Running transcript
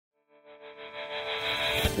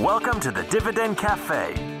Welcome to the Dividend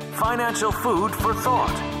Cafe, financial food for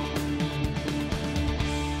thought.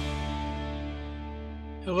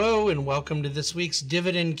 Hello and welcome to this week's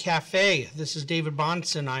Dividend Cafe. This is David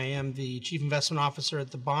Bahnsen. I am the Chief Investment Officer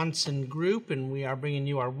at the Bahnsen Group, and we are bringing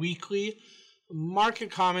you our weekly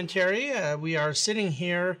market commentary. We are sitting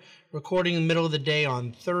here recording in the middle of the day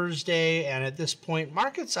on Thursday, and at this point,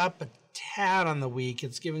 market's up a tad on the week.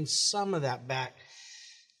 It's giving some of that back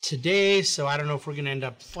today, so I don't know if we're going to end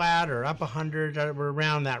up flat or up 100. We're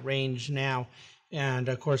around that range now, and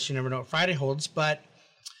of course, you never know what Friday holds, but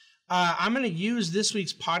I'm going to use this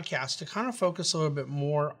week's podcast to kind of focus a little bit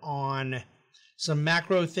more on some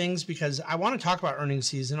macro things because I want to talk about earnings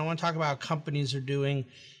season. I want to talk about how companies are doing,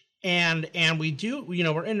 and we do,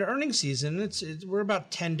 we're into earnings season. We're about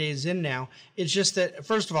 10 days in now. It's just that,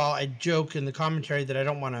 first of all, I joke in the commentary that I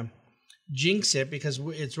don't want to jinx it because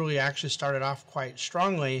it's really actually started off quite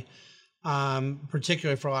strongly,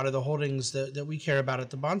 particularly for a lot of the holdings that we care about at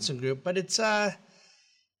the Bahnsen Group. But it's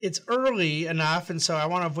early enough, and so I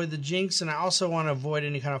want to avoid the jinx, and I also want to avoid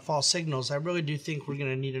any kind of false signals. I really do think we're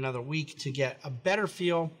going to need another week to get a better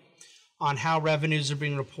feel on how revenues are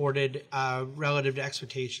being reported relative to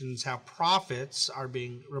expectations, how profits are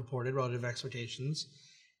being reported relative to expectations,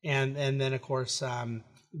 and then, of course,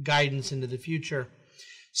 guidance into the future.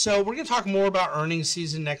 So we're going to talk more about earnings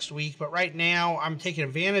season next week, but right now I'm taking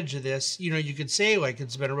advantage of this. You could say like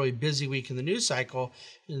it's been a really busy week in the news cycle,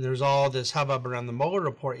 and there's all this hubbub around the Mueller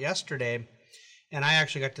report yesterday, and I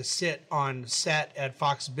actually got to sit on set at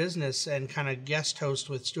Fox Business and kind of guest host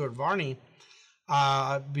with Stuart Varney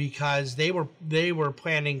because they were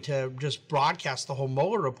planning to just broadcast the whole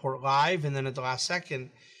Mueller report live, and then at the last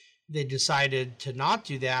second they decided to not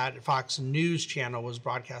do that. Fox News channel was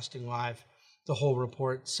broadcasting live the whole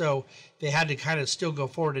report. So they had to kind of still go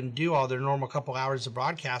forward and do all their normal couple hours of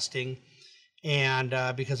broadcasting.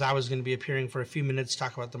 And because I was going to be appearing for a few minutes to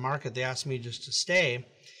talk about the market, they asked me just to stay.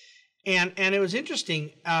 And it was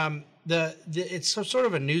interesting. It's sort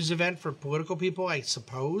of a news event for political people, I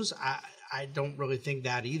suppose. I don't really think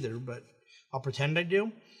that either, but I'll pretend I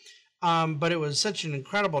do. But it was such an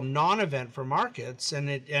incredible non-event for markets, and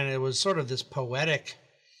it was sort of this poetic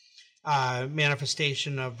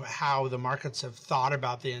manifestation of how the markets have thought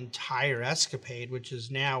about the entire escapade, which is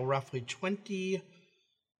now roughly 26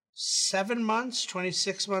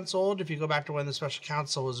 months old. If you go back to when the special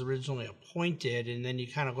counsel was originally appointed, and then you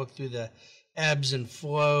kind of look through the ebbs and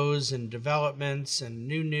flows and developments and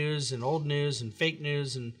new news and old news and fake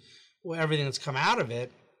news and everything that's come out of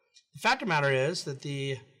it. The fact of the matter is that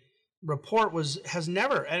the report has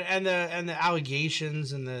never, and the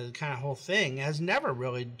allegations and the kind of whole thing has never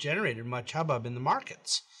really generated much hubbub in the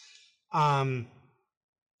markets. And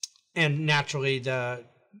naturally, the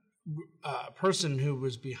person who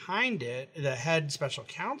was behind it, the head special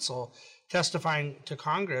counsel, testifying to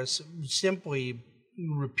Congress, simply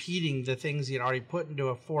repeating the things he had already put into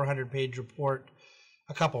a 400-page report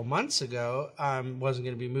a couple months ago, wasn't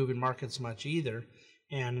going to be moving markets much either,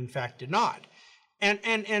 and in fact did not.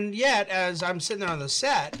 And yet, as I'm sitting there on the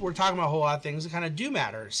set, we're talking about a whole lot of things that kind of do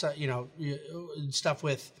matter. So, stuff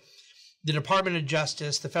with the Department of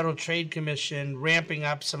Justice, the Federal Trade Commission ramping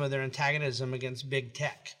up some of their antagonism against big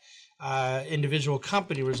tech, individual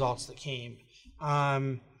company results that came.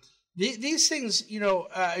 These things, you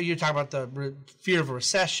talk about the fear of a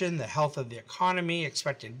recession, the health of the economy,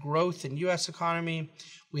 expected growth in U.S. economy.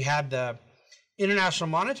 We had the International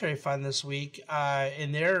Monetary Fund this week,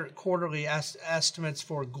 in their quarterly estimates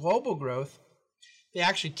for global growth, they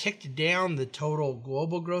actually ticked down the total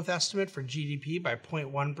global growth estimate for GDP by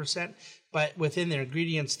 0.1%, but within their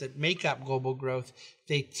ingredients that make up global growth,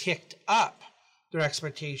 they ticked up their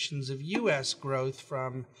expectations of U.S. growth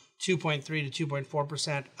from 2.3 to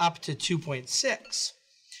 2.4% up to 2.6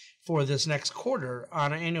 for this next quarter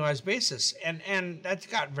on an annualized basis. And that's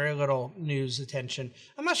got very little news attention.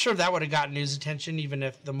 I'm not sure if that would have gotten news attention even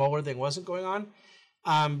if the Mueller thing wasn't going on,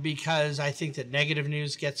 because I think that negative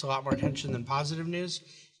news gets a lot more attention than positive news.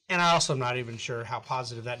 And I also am not even sure how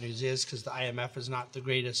positive that news is because the IMF is not the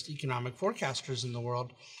greatest economic forecasters in the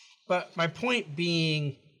world. But my point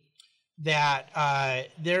being that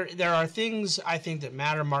there are things I think that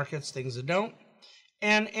matter markets, things that don't.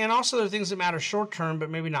 And also there are things that matter short-term, but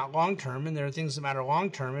maybe not long-term, and there are things that matter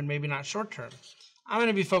long-term and maybe not short-term. I'm going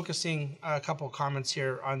to be focusing a couple of comments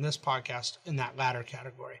here on this podcast in that latter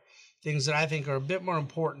category. Things that I think are a bit more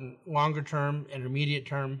important longer-term,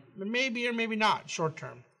 intermediate-term, maybe or maybe not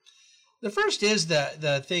short-term. The first is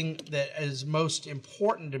the thing that is most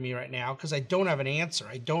important to me right now, because I don't have an answer.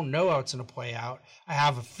 I don't know how it's going to play out. I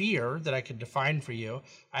have a fear that I could define for you.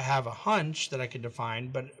 I have a hunch that I could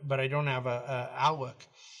define, but I don't have a outlook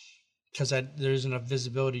because there isn't enough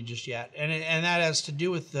visibility just yet. And that has to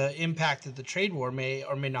do with the impact that the trade war may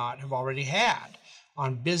or may not have already had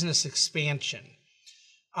on business expansion.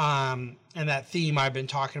 And that theme I've been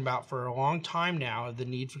talking about for a long time now, the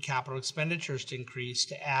need for capital expenditures to increase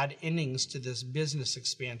to add innings to this business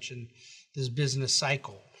expansion, this business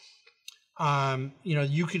cycle.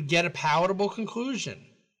 You could get a palatable conclusion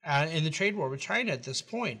in the trade war with China at this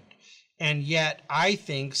point. And yet I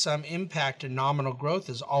think some impact to nominal growth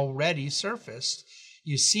has already surfaced.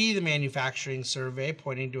 You see the manufacturing survey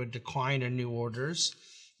pointing to a decline in new orders.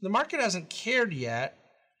 The market hasn't cared yet.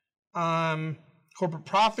 Corporate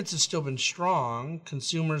profits have still been strong,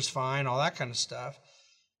 consumers fine, all that kind of stuff.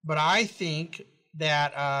 But I think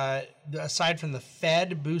that aside from the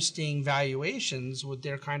Fed boosting valuations with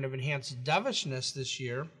their kind of enhanced dovishness this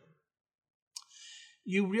year,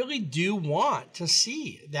 you really do want to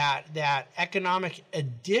see that economic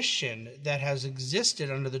addition that has existed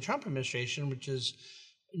under the Trump administration, which is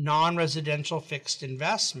non-residential fixed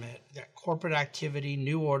investment, that corporate activity,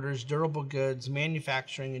 new orders, durable goods,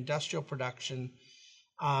 manufacturing, industrial production,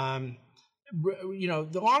 the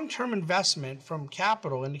long-term investment from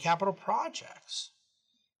capital into capital projects.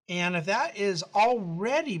 And if that is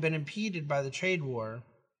already been impeded by the trade war,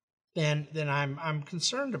 then I'm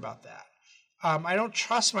concerned about that. I don't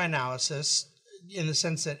trust my analysis in the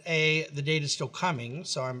sense that A, the data is still coming,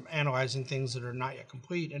 so I'm analyzing things that are not yet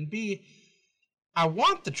complete, and B, I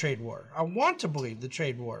want the trade war. I want to believe the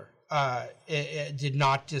trade war it did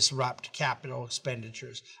not disrupt capital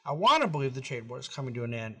expenditures. I want to believe the trade war is coming to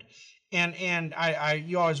an end. And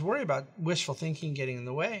you always worry about wishful thinking getting in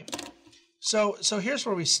the way. So here's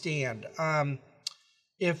where we stand.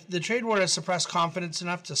 If the trade war has suppressed confidence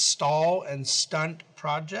enough to stall and stunt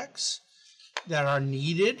projects that are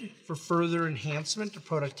needed for further enhancement to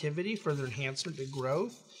productivity, further enhancement to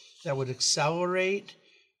growth, that would accelerate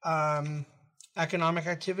economic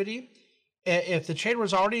activity, if the trade war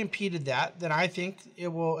has already impeded that, then I think it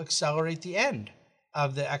will accelerate the end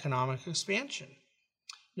of the economic expansion.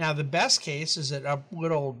 Now, the best case is that a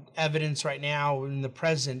little evidence right now in the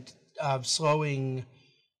present of slowing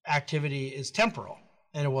activity is temporal,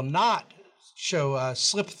 and it will not show a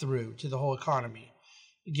slip through to the whole economy,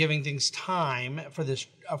 giving things time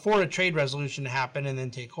for a trade resolution to happen and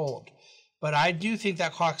then take hold. But I do think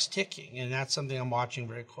that clock's ticking, and that's something I'm watching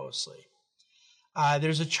very closely.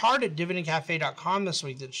 There's a chart at dividendcafe.com this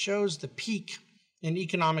week that shows the peak in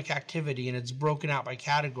economic activity, and it's broken out by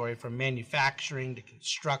category from manufacturing to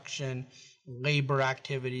construction, labor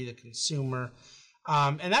activity, the consumer.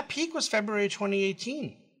 And that peak was February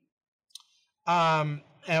 2018,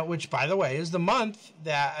 which, by the way, is the month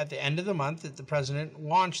that, at the end of the month, that the president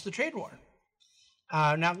launched the trade war.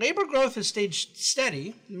 Now, labor growth has stayed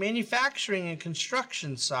steady. Manufacturing and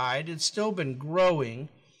construction side, it's still been growing,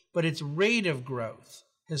 but its rate of growth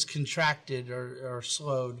has contracted or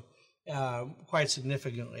slowed quite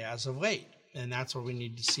significantly as of late. And that's where we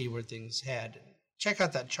need to see where things head. Check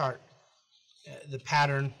out that chart. The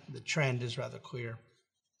pattern, the trend is rather clear.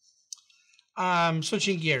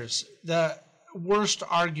 Switching gears, the worst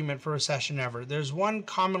argument for recession ever. There's one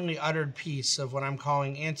commonly uttered piece of what I'm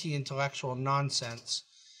calling anti-intellectual nonsense,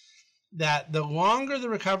 that the longer the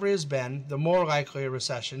recovery has been, the more likely a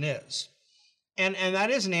recession is. And that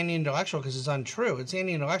isn't anti-intellectual because it's untrue. It's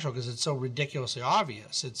anti-intellectual because it's so ridiculously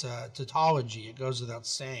obvious. It's a tautology. It goes without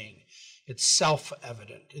saying. It's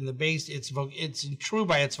self-evident. In the base, it's true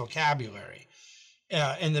by its vocabulary.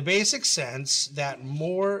 In the basic sense that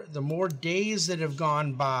the more days that have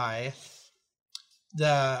gone by,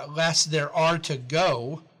 the less there are to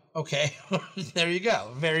go. Okay, there you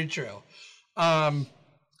go. Very true. I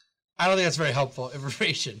don't think that's very helpful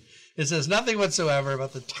information. It says nothing whatsoever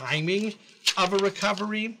about the timing of a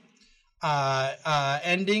recovery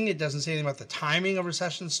ending. It doesn't say anything about the timing of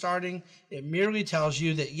recession starting. It merely tells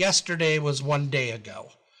you that yesterday was one day ago.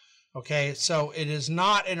 Okay, so it is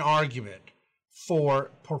not an argument for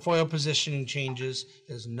portfolio positioning changes.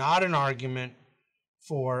 It is not an argument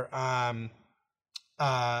for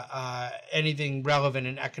anything relevant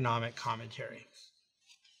in economic commentary.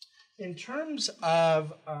 In terms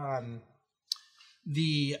of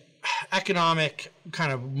the economic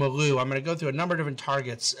kind of milieu, I'm going to go through a number of different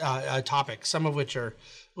topics, some of which are a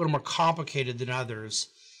little more complicated than others.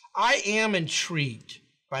 I am intrigued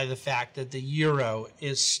by the fact that the euro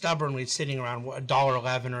is stubbornly sitting around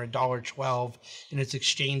 $1.11 or $1.12 in its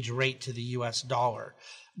exchange rate to the US dollar,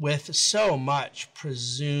 with so much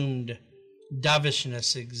presumed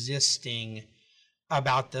dovishness existing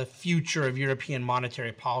about the future of European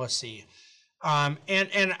monetary policy. There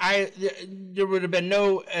would have been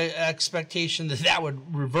no expectation that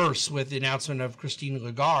would reverse with the announcement of Christine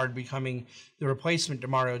Lagarde becoming the replacement to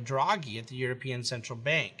Mario Draghi at the European Central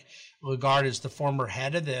Bank. Lagarde is the former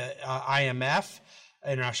head of the IMF,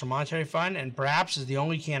 International Monetary Fund, and perhaps is the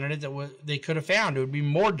only candidate that they could have found who would be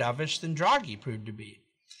more dovish than Draghi proved to be.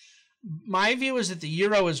 My view is that the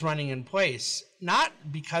euro is running in place, not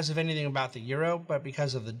because of anything about the euro, but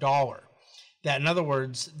because of the dollar. That, in other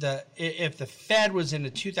words, if the Fed was in a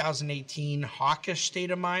 2018 hawkish state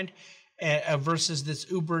of mind versus this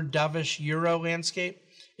uber dovish euro landscape,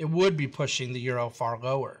 it would be pushing the euro far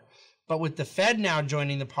lower. But with the Fed now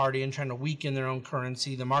joining the party and trying to weaken their own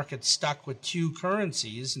currency, the market's stuck with two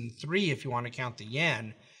currencies, and three if you want to count the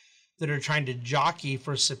yen, that are trying to jockey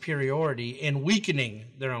for superiority and weakening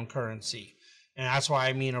their own currency. And that's why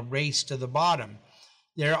I mean a race to the bottom.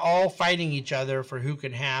 They're all fighting each other for who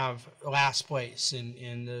can have last place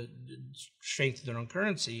in the strength of their own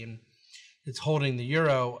currency. And it's holding the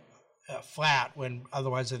euro flat when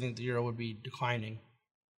otherwise I think the euro would be declining.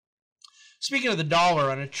 Speaking of the dollar,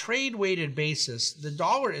 on a trade-weighted basis, the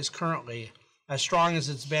dollar is currently as strong as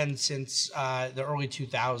it's been since the early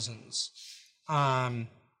 2000s.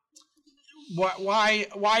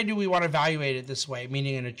 Why do we want to evaluate it this way,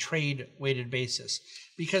 meaning in a trade-weighted basis?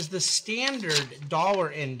 Because the standard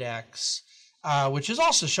dollar index, which is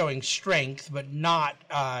also showing strength, but not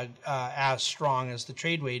as strong as the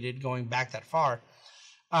trade-weighted going back that far,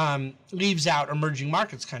 leaves out emerging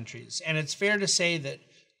markets countries. And it's fair to say that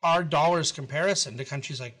our dollar's comparison to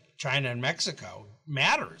countries like China and Mexico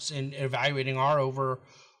matters in evaluating our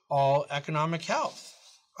overall economic health.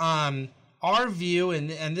 Our view,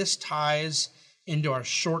 and this ties into our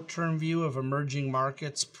short-term view of emerging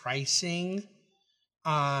markets pricing,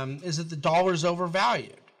 is that the dollar is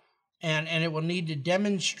overvalued. And it will need to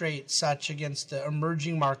demonstrate such against the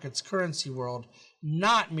emerging markets currency world,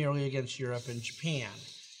 not merely against Europe and Japan.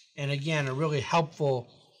 And again, a really helpful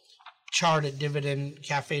chart at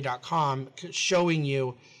dividendcafe.com showing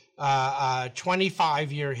you a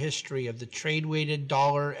 25-year history of the trade-weighted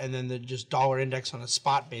dollar and then the just dollar index on a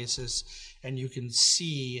spot basis. And you can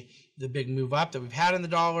see the big move up that we've had in the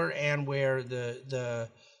dollar and where the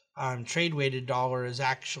trade-weighted dollar is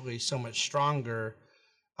actually so much stronger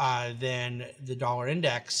than the dollar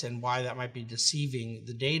index, and why that might be deceiving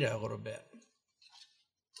the data a little bit.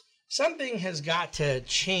 Something has got to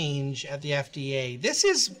change at the FDA. This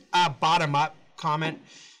is a bottom-up comment.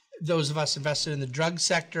 Those of us invested in the drug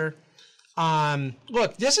sector.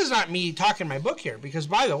 Look, this is not me talking my book here, because,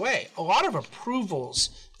 by the way, a lot of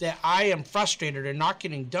approvals that I am frustrated in not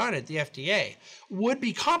getting done at the FDA would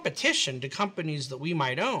be competition to companies that we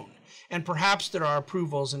might own. And perhaps there are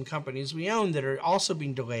approvals in companies we own that are also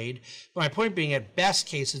being delayed. But my point being, at best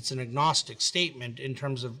case, it's an agnostic statement in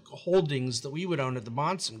terms of holdings that we would own at the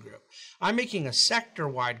Bahnsen Group. I'm making a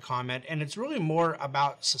sector-wide comment, and it's really more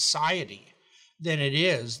about society than it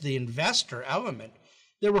is the investor element.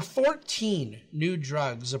 There were 14 new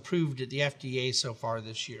drugs approved at the FDA so far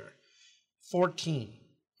this year. 14.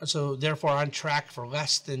 So therefore on track for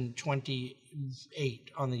less than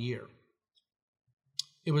 28 on the year.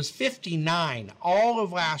 It was 59 all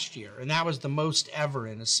of last year, and that was the most ever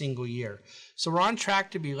in a single year. So we're on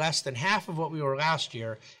track to be less than half of what we were last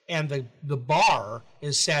year, and the bar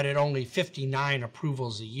is set at only 59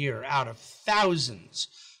 approvals a year out of thousands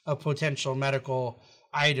of potential medical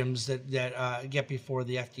items that get before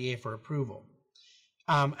the FDA for approval.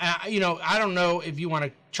 I don't know if you want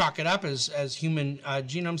to chalk it up as human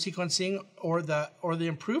genome sequencing or the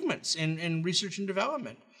improvements in research and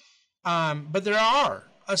development. But there are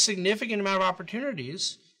a significant amount of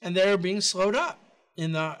opportunities, and they're being slowed up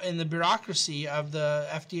in the bureaucracy of the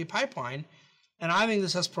FDA pipeline. And I think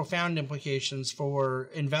this has profound implications for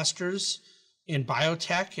investors in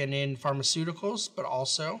biotech and in pharmaceuticals, but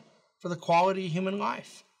also for the quality of human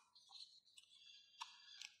life.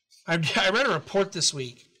 I read a report this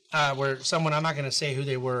week where someone, I'm not going to say who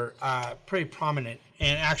they were, pretty prominent,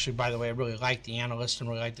 and actually, by the way, I really like the analyst and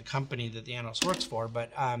really like the company that the analyst works for,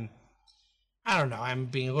 but I don't know, I'm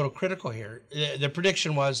being a little critical here. The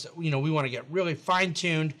prediction was that, we want to get really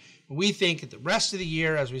fine-tuned. We think that the rest of the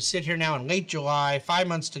year, as we sit here now in late July, 5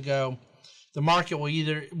 months to go, the market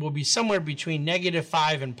will be somewhere between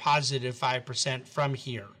 -5 and +5% from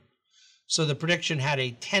here. So the prediction had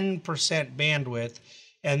a 10% bandwidth,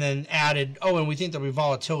 and then added, and we think there'll be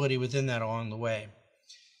volatility within that along the way.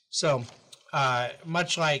 So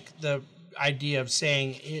much like the idea of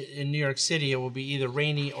saying in New York City it will be either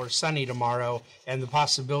rainy or sunny tomorrow, and the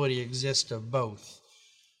possibility exists of both.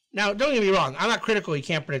 Now, don't get me wrong. I'm not critical you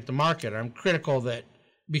can't predict the market. I'm critical that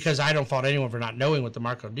because I don't fault anyone for not knowing what the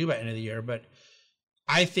market will do by the end of the year. But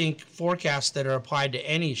I think forecasts that are applied to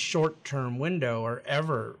any short-term window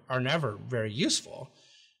are never very useful.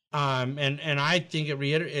 And I think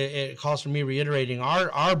it calls for me reiterating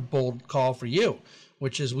our bold call for you,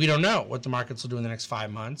 which is we don't know what the markets will do in the next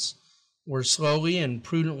 5 months. We're slowly and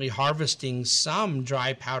prudently harvesting some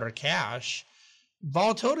dry powder cash.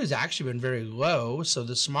 Volatility has actually been very low, so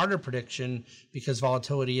the smarter prediction, because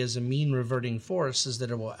volatility is a mean reverting force, is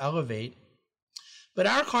that it will elevate. But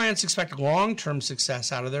our clients expect long-term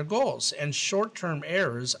success out of their goals, and short-term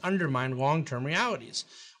errors undermine long-term realities.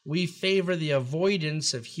 We favor the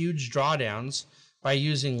avoidance of huge drawdowns by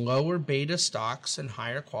using lower beta stocks and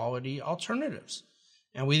higher quality alternatives.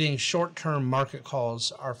 And we think short-term market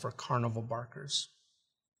calls are for carnival barkers.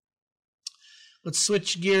 Let's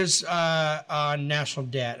switch gears on national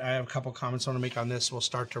debt. I have a couple comments I want to make on this. We'll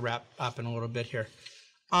start to wrap up in a little bit here.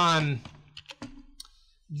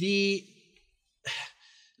 The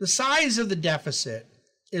size of the deficit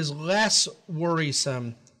is less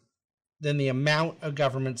worrisome than the amount of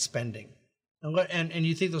government spending. And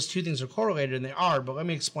you think those two things are correlated, and they are, but let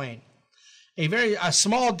me explain. A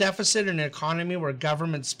small deficit in an economy where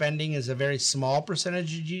government spending is a very small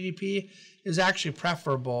percentage of GDP is actually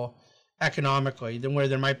preferable economically than where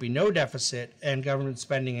there might be no deficit and government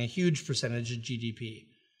spending a huge percentage of GDP.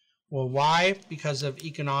 Well, why? Because of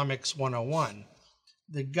Economics 101.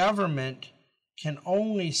 The government can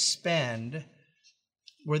only spend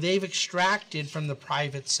where they've extracted from the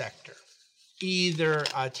private sector, either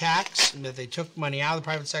a tax that they took money out of the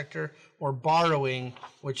private sector, or borrowing,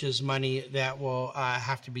 which is money that will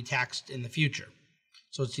have to be taxed in the future.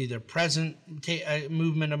 So it's either present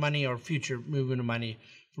movement of money or future movement of money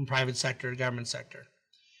from private sector to government sector.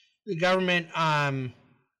 The government, a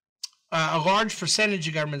large percentage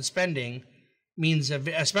of government spending means,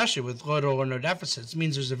 especially with little or no deficits,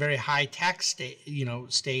 means there's a very high tax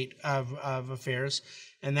state of affairs,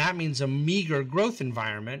 and that means a meager growth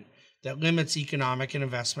environment that limits economic and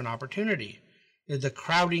investment opportunity. The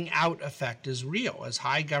crowding out effect is real, as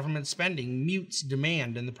high government spending mutes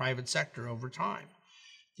demand in the private sector over time.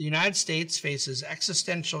 The United States faces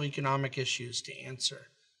existential economic issues to answer.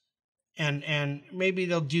 And maybe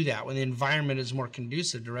they'll do that when the environment is more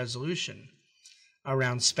conducive to resolution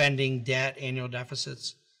around spending, debt, annual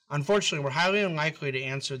deficits. Unfortunately, we're highly unlikely to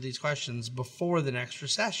answer these questions before the next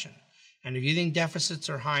recession. And if you think deficits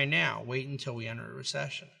are high now, wait until we enter a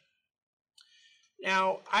recession.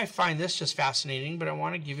 Now, I find this just fascinating, but I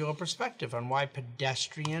want to give you a perspective on why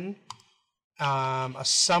pedestrian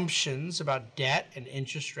assumptions about debt and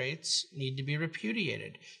interest rates need to be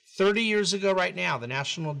repudiated. 30 years ago right now, the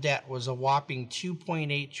national debt was a whopping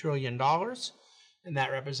 $2.8 trillion, and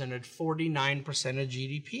that represented 49% of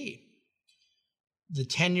GDP. The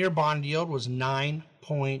 10-year bond yield was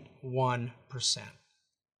 9.1%.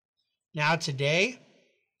 Now today,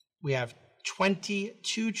 we have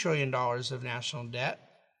 $22 trillion of national debt,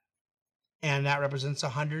 and that represents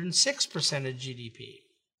 106% of GDP.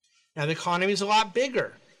 Now, the economy is a lot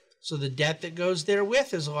bigger, so the debt that goes there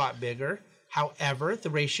with is a lot bigger. However, the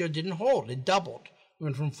ratio didn't hold. It doubled. It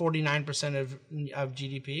went from 49% of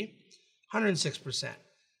GDP, 106%.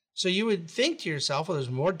 So you would think to yourself, well, there's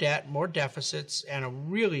more debt, more deficits, and a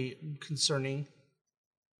really concerning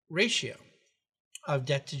ratio of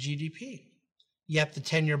debt to GDP. Yet the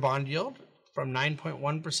 10-year bond yield from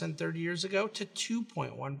 9.1% 30 years ago to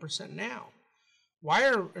 2.1% now. Why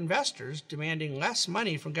are investors demanding less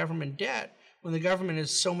money from government debt when the government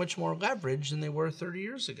is so much more leveraged than they were 30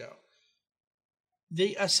 years ago?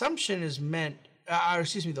 The assumption is meant,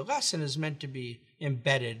 the lesson is meant to be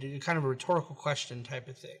embedded, kind of a rhetorical question type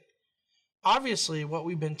of thing. Obviously, what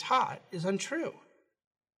we've been taught is untrue,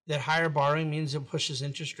 that higher borrowing means it pushes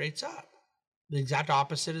interest rates up. The exact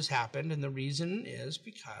opposite has happened, and the reason is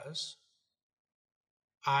because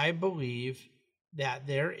I believe that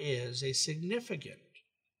there is a significant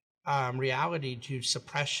reality to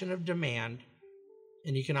suppression of demand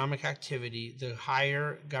and economic activity the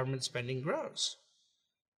higher government spending grows.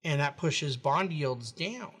 And that pushes bond yields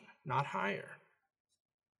down, not higher.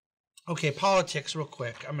 Okay, politics real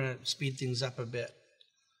quick. I'm going to speed things up a bit.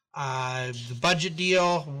 The budget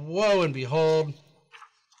deal, woe and behold,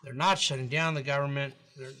 they're not shutting down the government.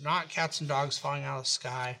 They're not cats and dogs falling out of the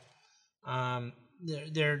sky.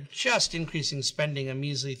 They're just increasing spending a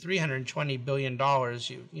measly $320 billion.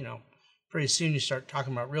 Pretty soon you start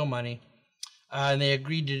talking about real money. And they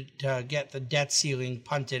agreed to get the debt ceiling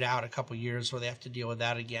punted out a couple years where they have to deal with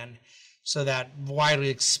that again. So that widely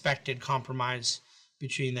expected compromise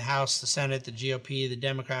between the House, the Senate, the GOP, the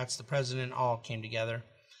Democrats, the president all came together.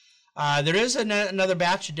 There is another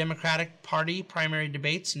batch of Democratic Party primary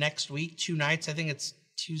debates next week, 2 nights. I think it's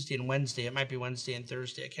Tuesday and Wednesday. It might be Wednesday and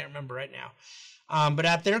Thursday. I can't remember right now. But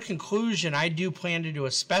at their conclusion, I do plan to do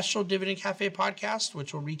a special Dividend Cafe podcast,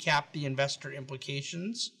 which will recap the investor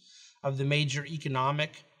implications of the major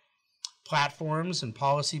economic platforms and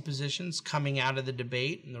policy positions coming out of the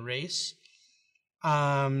debate and the race.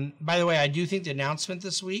 By the way, I do think the announcement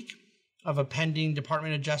this week of a pending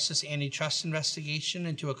Department of Justice antitrust investigation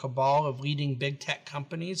into a cabal of leading big tech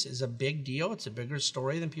companies is a big deal. It's a bigger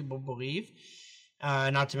story than people believe.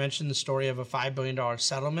 Not to mention the story of a $5 billion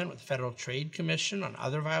settlement with the Federal Trade Commission on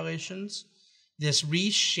other violations. This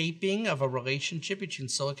reshaping of a relationship between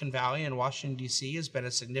Silicon Valley and Washington, D.C. has been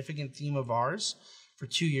a significant theme of ours for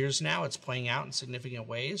 2 years now. It's playing out in significant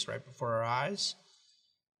ways right before our eyes.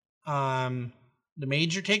 The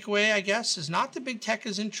major takeaway, I guess, is not that big tech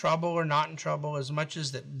is in trouble or not in trouble as much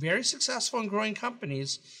as that very successful and growing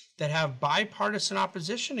companies that have bipartisan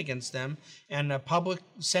opposition against them and a public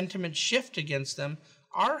sentiment shift against them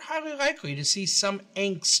are highly likely to see some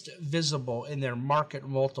angst visible in their market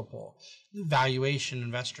multiple, the valuation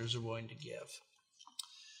investors are willing to give.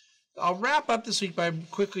 I'll wrap up this week by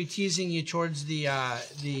quickly teasing you towards the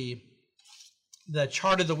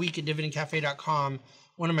chart of the week at dividendcafe.com.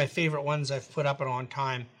 One of my favorite ones I've put up in a long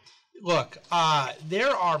time. Look,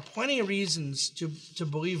 there are plenty of reasons to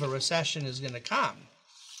believe a recession is going to come.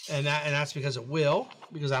 And that's because it will,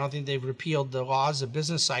 because I don't think they've repealed the laws of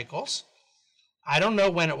business cycles. I don't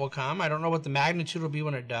know when it will come. I don't know what the magnitude will be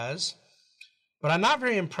when it does. But I'm not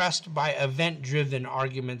very impressed by event-driven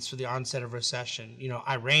arguments for the onset of recession. You know,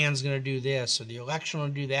 Iran's going to do this, or the election will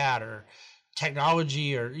do that, or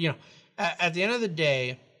technology, or, you know, at the end of the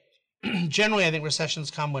day, generally, I think recessions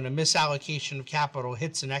come when a misallocation of capital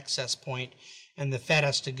hits an excess point and the Fed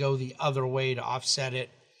has to go the other way to offset it,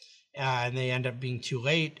 and they end up being too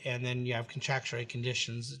late, and then you have contractionary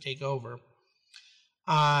conditions that take over.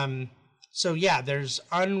 So, yeah, there's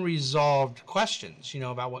unresolved questions,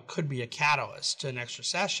 about what could be a catalyst to a next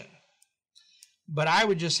recession. But I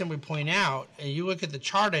would just simply point out, and you look at the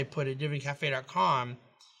chart I put at dividendcafe.com,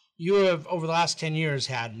 you have, over the last 10 years,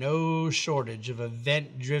 had no shortage of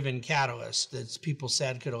event-driven catalysts that people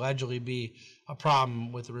said could allegedly be a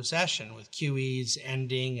problem with the recession, with QEs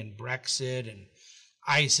ending and Brexit and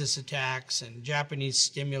ISIS attacks and Japanese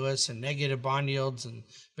stimulus and negative bond yields and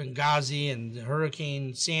Benghazi and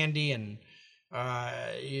Hurricane Sandy and,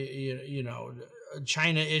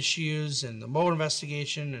 China issues and the Mueller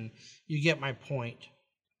investigation, and you get my point.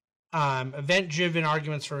 Event-driven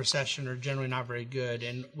arguments for recession are generally not very good,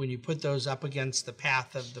 and when you put those up against the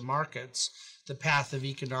path of the markets, the path of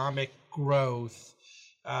economic growth,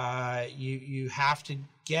 you have to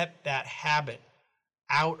get that habit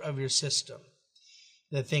out of your system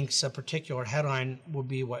that thinks a particular headline will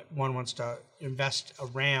be what one wants to invest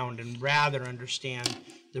around, and rather understand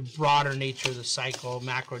the broader nature of the cycle,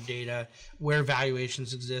 macro data, where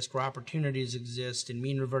valuations exist, where opportunities exist in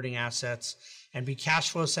mean reverting assets, and be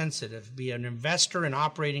cash flow sensitive. Be an investor in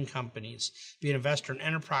operating companies. Be an investor in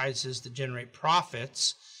enterprises that generate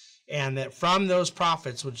profits, and that from those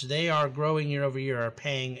profits, which they are growing year over year, are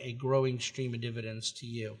paying a growing stream of dividends to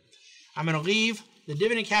you. I'm going to leave the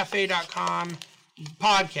dividendcafe.com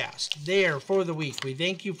podcast there for the week. We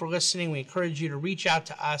thank you for listening. We encourage you to reach out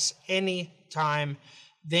to us anytime.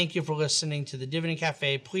 Thank you for listening to the Dividend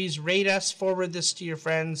Cafe. Please rate us, forward this to your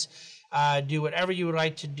friends. Do whatever you would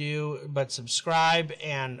like to do, but subscribe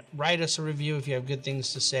and write us a review if you have good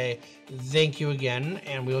things to say. Thank you again,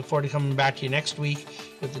 and we look forward to coming back to you next week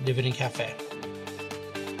with the Dividend Cafe.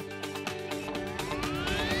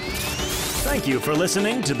 Thank you for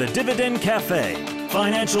listening to the Dividend Cafe,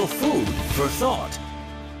 financial food for thought.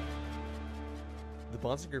 The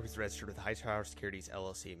Bahnsen Group is registered with Hightower Securities,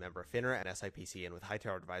 LLC, member of FINRA and SIPC, and with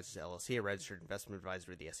Hightower Advisors, LLC, a registered investment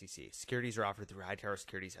advisor of the SEC. Securities are offered through Hightower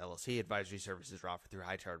Securities, LLC. Advisory services are offered through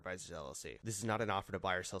Hightower Advisors, LLC. This is not an offer to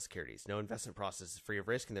buy or sell securities. No investment process is free of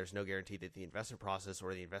risk, and there is no guarantee that the investment process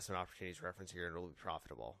or the investment opportunities referenced herein will be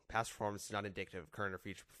profitable. Past performance is not indicative of current or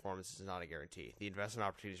future performance, is not a guarantee. The investment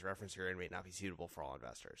opportunities referenced herein may not be suitable for all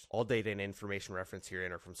investors. All data and information referenced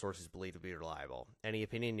herein are from sources believed to be reliable. Any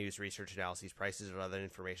opinion, news, research, analyses, prices, or other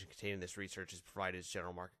information contained in this research is provided as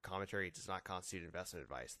general market commentary. It does not constitute investment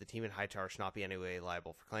advice. The team at Hightower should not be in any way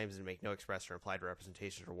liable for claims and make no express or implied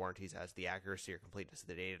representations or warranties as to the accuracy or completeness of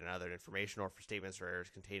the data and other information, or for statements or errors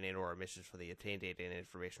contained in or omissions from the obtained data and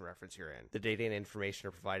information referenced herein. The data and information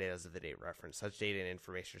are provided as of the date referenced. Such data and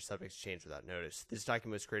information are subject to change without notice. This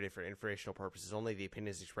document was created for informational purposes only. The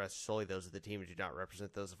opinions expressed are solely those of the team and do not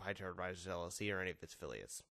represent those of Hightower Advisors LLC or any of its affiliates.